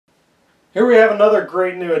Here we have another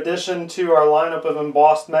great new addition to our lineup of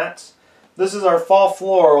embossed mats. This is our Fall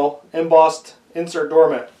Floral embossed insert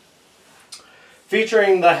doormat.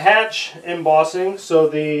 Featuring the hatch embossing, so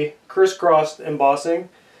the crisscrossed embossing,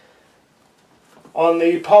 on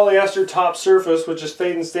the polyester top surface, which is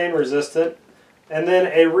fade and stain resistant, and then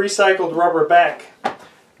a recycled rubber back.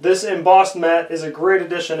 This embossed mat is a great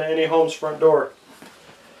addition to any home's front door.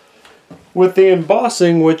 With the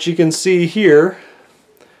embossing, which you can see here,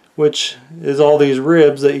 which is all these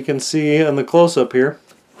ribs that you can see on the close-up here,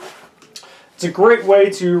 it's a great way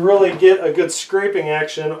to really get a good scraping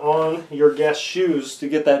action on your guests' shoes to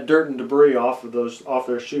get that dirt and debris off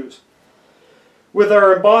their shoes. With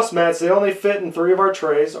our embossed mats, they only fit in 3 of our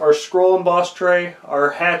trays: our scroll embossed tray,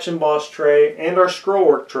 our hatch embossed tray, and our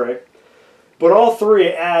scrollwork tray. But all 3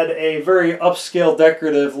 add a very upscale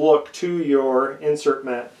decorative look to your insert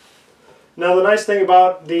mat. Now the nice thing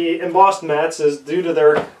about the embossed mats is, due to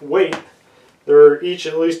their weight, they're each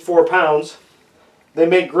at least 4 pounds, they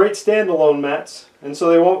make great standalone mats, and so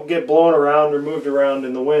they won't get blown around or moved around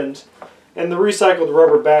in the wind. And the recycled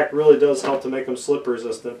rubber back really does help to make them slip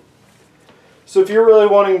resistant. So if you're really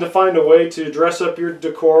wanting to find a way to dress up your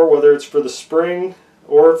decor, whether it's for the spring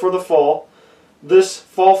or for the fall, this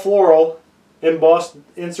Fall Floral embossed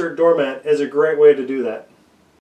insert doormat is a great way to do that.